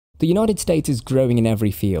The United States is growing in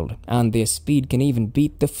every field, and their speed can even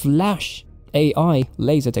beat the Flash. AI,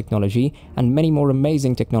 laser technology, and many more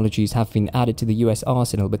amazing technologies have been added to the US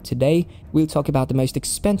arsenal, but today we'll talk about the most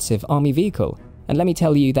expensive army vehicle. And let me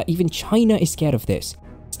tell you that even China is scared of this.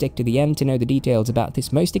 Stick to the end to know the details about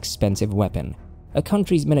this most expensive weapon. A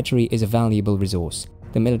country's military is a valuable resource.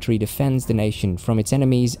 The military defends the nation from its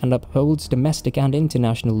enemies and upholds domestic and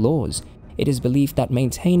international laws. It is believed that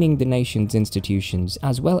maintaining the nation's institutions,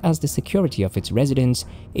 as well as the security of its residents,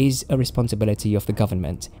 is a responsibility of the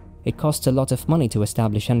government. It costs a lot of money to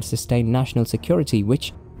establish and sustain national security,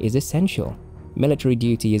 which is essential. Military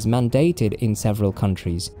duty is mandated in several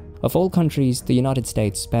countries. Of all countries, the United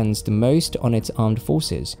States spends the most on its armed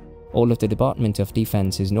forces. All of the Department of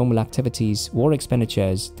Defense's normal activities, war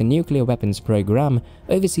expenditures, the nuclear weapons program,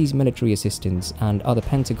 overseas military assistance, and other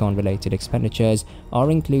Pentagon-related expenditures are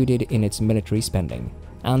included in its military spending.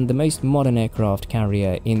 And the most modern aircraft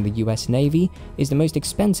carrier in the US Navy is the most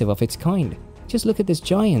expensive of its kind. Just look at this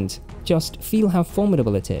giant. Just feel how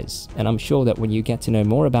formidable it is, and I'm sure that when you get to know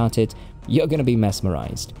more about it, you're going to be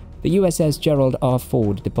mesmerized. The USS Gerald R.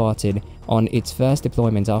 Ford departed on its first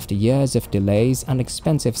deployment after years of delays and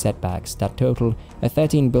expensive setbacks that total a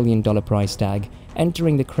 $13 billion price tag,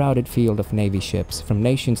 entering the crowded field of Navy ships from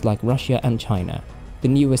nations like Russia and China. The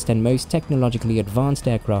newest and most technologically advanced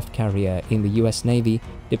aircraft carrier in the US Navy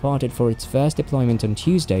departed for its first deployment on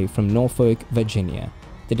Tuesday from Norfolk, Virginia.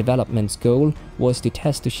 The development's goal was to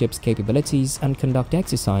test the ship's capabilities and conduct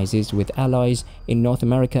exercises with allies in North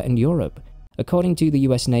America and Europe. According to the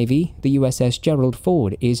US Navy, the USS Gerald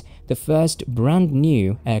Ford is the first brand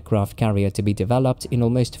new aircraft carrier to be developed in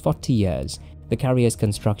almost 40 years. The carrier's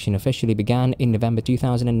construction officially began in November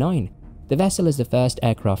 2009. The vessel is the first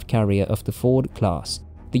aircraft carrier of the Ford class.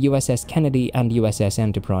 The USS Kennedy and USS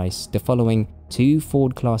Enterprise, the following two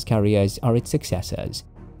Ford-class carriers, are its successors.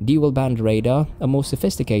 Dual-band radar, a more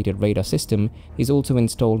sophisticated radar system, is also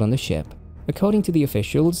installed on the ship. According to the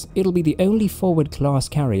officials, it'll be the only Forward-class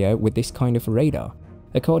carrier with this kind of radar.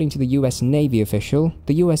 According to the US Navy official,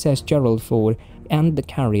 the USS Gerald Ford and the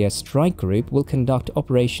carrier strike group will conduct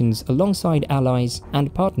operations alongside allies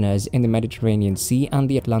and partners in the Mediterranean Sea and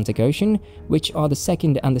the Atlantic Ocean, which are the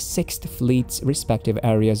 2nd and the 6th Fleet's respective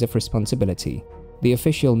areas of responsibility. The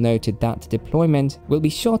official noted that deployment will be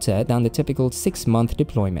shorter than the typical 6-month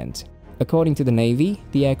deployment. According to the Navy,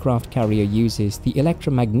 the aircraft carrier uses the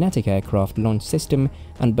electromagnetic aircraft launch system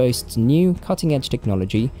and boasts new cutting-edge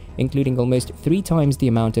technology, including almost 3 times the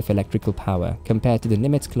amount of electrical power compared to the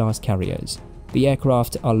Nimitz-class carriers. The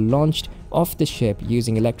aircraft are launched off the ship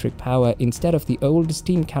using electric power instead of the old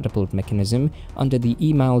steam catapult mechanism under the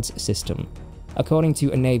EMALS system. According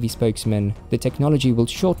to a Navy spokesman, the technology will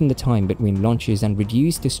shorten the time between launches and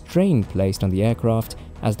reduce the strain placed on the aircraft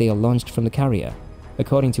as they are launched from the carrier.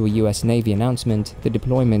 According to a US Navy announcement, the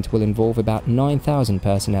deployment will involve about 9,000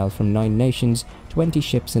 personnel from 9 nations, 20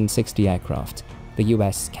 ships and 60 aircraft. The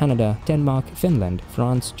US, Canada, Denmark, Finland,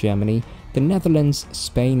 France, Germany, the Netherlands,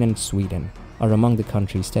 Spain and Sweden are among the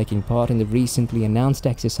countries taking part in the recently announced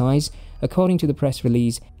exercise, according to the press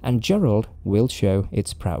release, and Gerald will show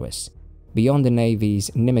its prowess. Beyond the Navy's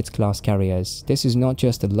Nimitz-class carriers, this is not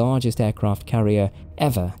just the largest aircraft carrier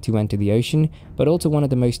ever to enter the ocean, but also one of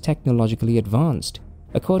the most technologically advanced.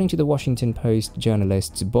 According to the Washington Post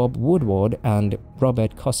journalists Bob Woodward and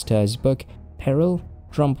Robert Costa's book, Peril,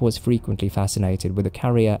 Trump was frequently fascinated with the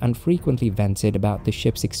carrier and frequently vented about the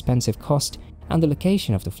ship's expensive cost and the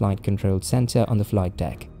location of the flight control center on the flight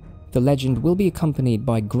deck. The legend will be accompanied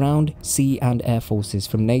by ground, sea and air forces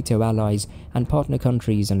from NATO allies and partner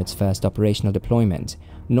countries on its first operational deployment.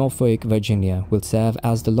 Norfolk, Virginia will serve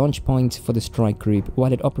as the launch point for the strike group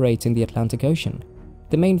while it operates in the Atlantic Ocean.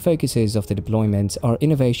 The main focuses of the deployment are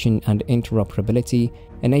innovation and interoperability,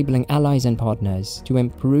 enabling allies and partners to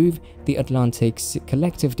improve the Atlantic's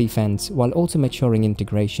collective defense while also maturing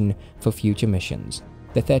integration for future missions.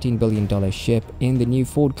 The $13 billion ship in the new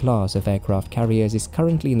Ford class of aircraft carriers is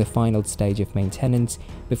currently in the final stage of maintenance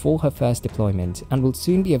before her first deployment and will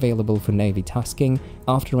soon be available for Navy tasking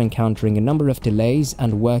after encountering a number of delays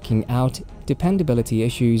and working out dependability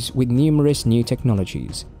issues with numerous new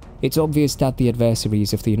technologies. It's obvious that the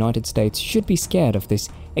adversaries of the United States should be scared of this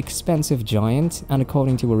expensive giant, and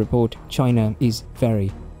according to a report, China is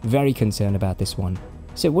very, very concerned about this one.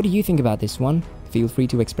 So what do you think about this one? Feel free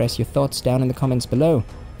to express your thoughts down in the comments below.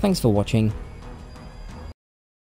 Thanks for watching.